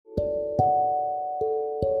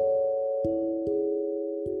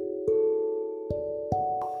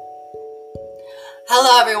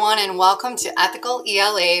Hello, everyone, and welcome to Ethical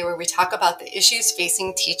ELA, where we talk about the issues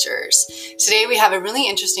facing teachers. Today, we have a really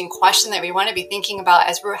interesting question that we want to be thinking about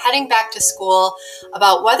as we're heading back to school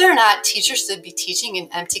about whether or not teachers should be teaching in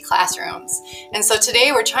empty classrooms. And so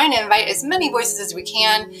today, we're trying to invite as many voices as we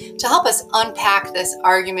can to help us unpack this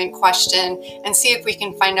argument question and see if we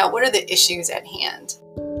can find out what are the issues at hand.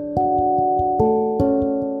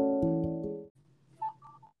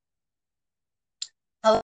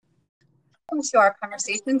 Welcome to our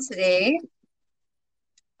conversation today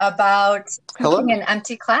about teaching in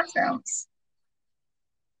empty classrooms.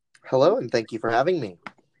 Hello, and thank you for having me.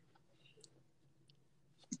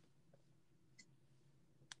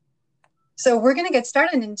 So we're going to get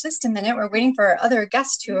started in just a minute. We're waiting for our other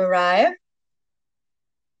guests to arrive.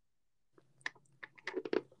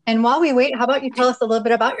 And while we wait, how about you tell us a little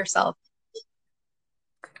bit about yourself?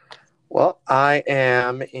 Well, I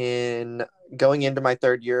am going into my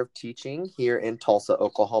third year of teaching here in Tulsa,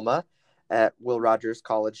 Oklahoma at Will Rogers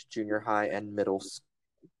College Junior High and Middle School.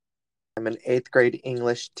 I'm an 8th grade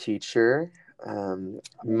English teacher.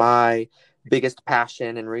 My biggest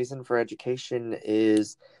passion and reason for education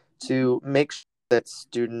is to make sure that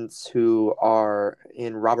students who are,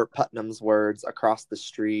 in Robert Putnam's words, across the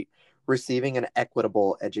street, receiving an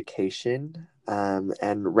equitable education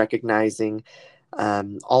and recognizing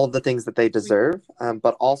all of the things that they deserve,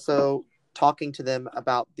 but also talking to them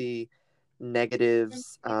about the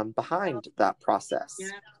negatives behind that process.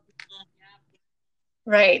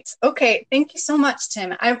 Right. Okay. Thank you so much,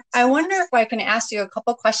 Tim. I wonder if I can ask you a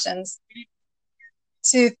couple questions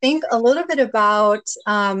to think a little bit about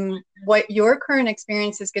what your current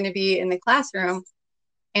experience is going to be in the classroom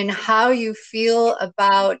and how you feel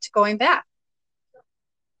about going back.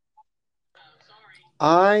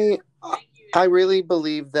 I really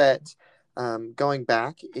believe that going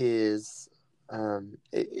back is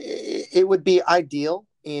it would be ideal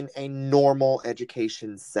in a normal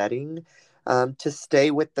education setting to stay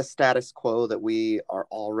with the status quo that we are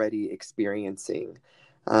already experiencing.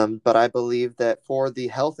 But I believe that for the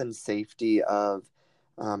health and safety of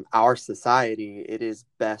our society, it is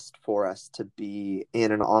best for us to be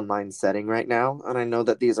in an online setting right now. And I know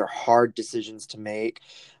that these are hard decisions to make.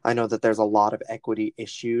 I know that there's a lot of equity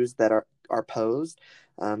issues that are posed.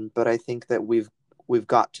 But I think that we've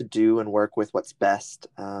got to do and work with what's best,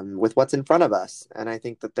 with what's in front of us. And I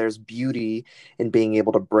think that there's beauty in being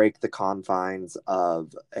able to break the confines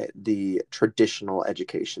of the traditional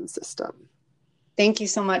education system. Thank you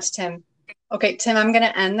so much, Tim. Okay, Tim, I'm going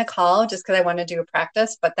to end the call just because I want to do a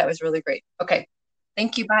practice, but that was really great. Okay,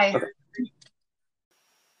 thank you. Bye. Okay.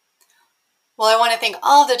 Well, I want to thank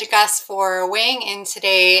all of the guests for weighing in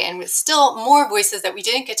today, and with still more voices that we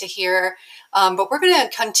didn't get to hear. But we're going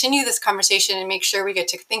to continue this conversation and make sure we get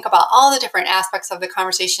to think about all the different aspects of the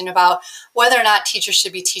conversation about whether or not teachers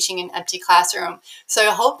should be teaching in an empty classroom. So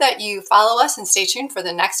I hope that you follow us and stay tuned for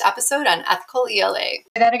the next episode on Ethical ELA. Say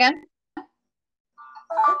that again.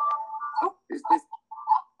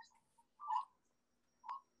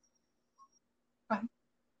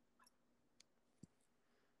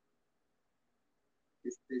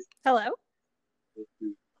 Hello?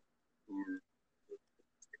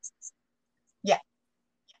 Yeah.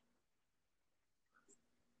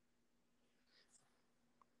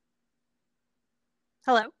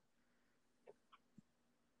 Hello?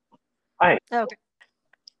 Hi. Oh, okay.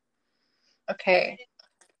 Okay.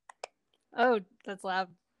 Oh, that's loud.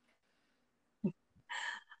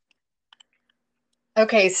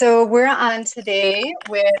 Okay, so we're on today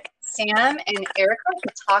with Sam and Erica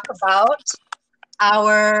to talk about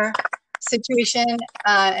our situation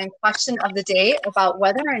and question of the day about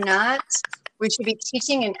whether or not we should be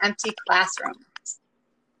teaching in empty classrooms.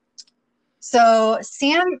 So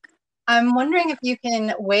Sam, I'm wondering if you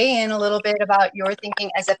can weigh in a little bit about your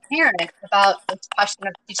thinking as a parent about this question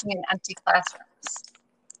of teaching in empty classrooms.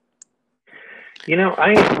 You know,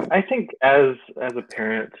 I think as a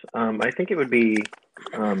parent, I think it would be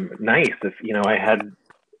nice if, I had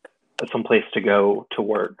some place to go to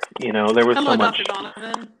work. There was so much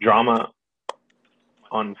drama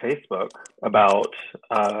on Facebook about,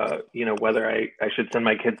 whether I should send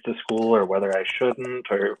my kids to school or whether I shouldn't,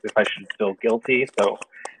 or if I should feel guilty. So,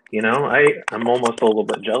 I'm almost a little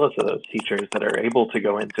bit jealous of those teachers that are able to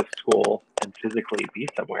go into school and physically be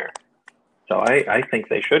somewhere. So I think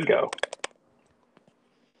they should go.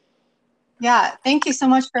 Yeah, thank you so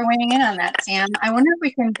much for weighing in on that, Sam. I wonder if we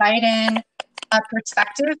can invite in a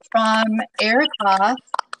perspective from Erica,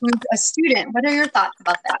 who's a student. What are your thoughts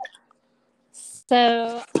about that?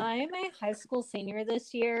 So I'm a high school senior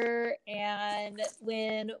this year, and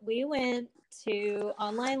when we went to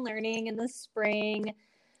online learning in the spring,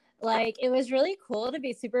 like, it was really cool to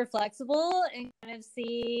be super flexible and kind of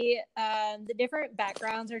see the different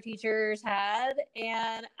backgrounds our teachers had.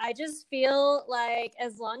 And I just feel like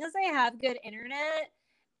as long as they have good internet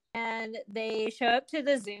and they show up to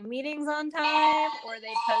the Zoom meetings on time, or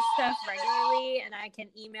they post stuff regularly and I can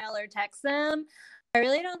email or text them, I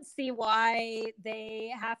really don't see why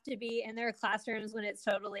they have to be in their classrooms when it's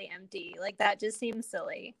totally empty. Like, that just seems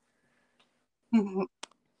silly. Mm-hmm.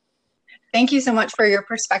 Thank you so much for your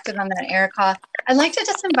perspective on that, Erica. I'd like to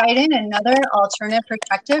just invite in another alternative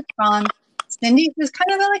perspective from Cindy, who's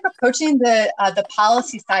kind of like approaching the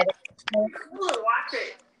policy side of it. Watch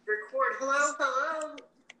it. Record. Hello.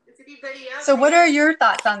 Is anybody else? So what are your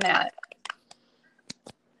thoughts on that?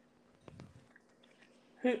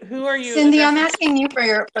 Who are you? Cindy, I'm asking you for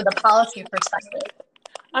the policy perspective.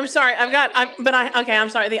 I'm sorry. I'm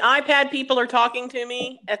sorry. The iPad people are talking to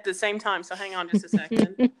me at the same time. So hang on just a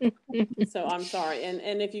second. So I'm sorry.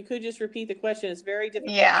 And if you could just repeat the question, it's very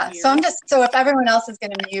difficult. Yeah. To hear. So if everyone else is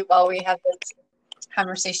going to mute while we have this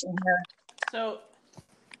conversation here. So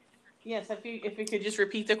yes, if you could just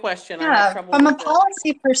repeat the question. Yeah. From a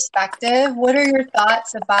policy perspective, what are your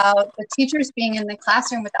thoughts about the teachers being in the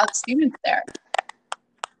classroom without students there?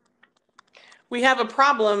 We have a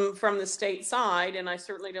problem from the state side, and I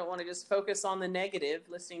certainly don't want to just focus on the negative,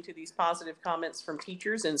 listening to these positive comments from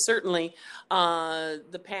teachers, and certainly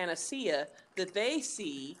the panacea that they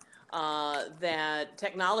see that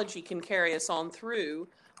technology can carry us on through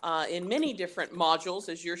in many different modules,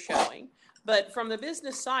 as you're showing. But from the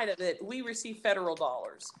business side of it, we receive federal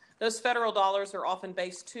dollars. Those federal dollars are often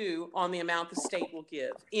based, too, on the amount the state will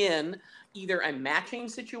give in either a matching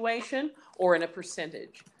situation or in a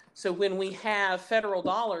percentage. So when we have federal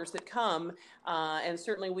dollars that come, and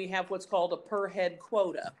certainly we have what's called a per head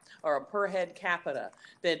quota or a per head capita,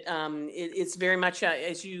 that it's very much,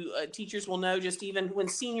 as you teachers will know, just even when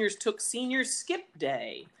seniors took senior skip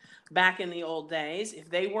day back in the old days, if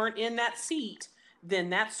they weren't in that seat,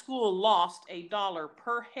 then that school lost $1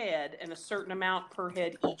 per head and a certain amount per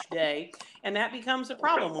head each day. And that becomes a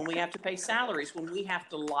problem when we have to pay salaries, when we have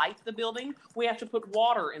to light the building, we have to put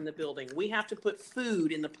water in the building, we have to put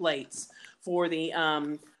food in the plates for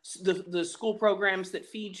the school programs that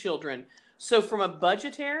feed children. So from a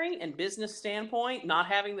budgetary and business standpoint, not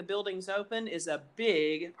having the buildings open is a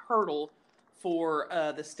big hurdle for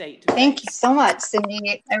the state to face. Thank you so much,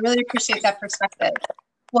 Cindy. I really appreciate that perspective.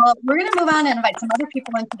 Well, we're going to move on and invite some other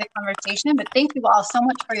people into the conversation, but thank you all so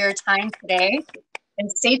much for your time today, and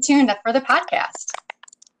stay tuned for the podcast.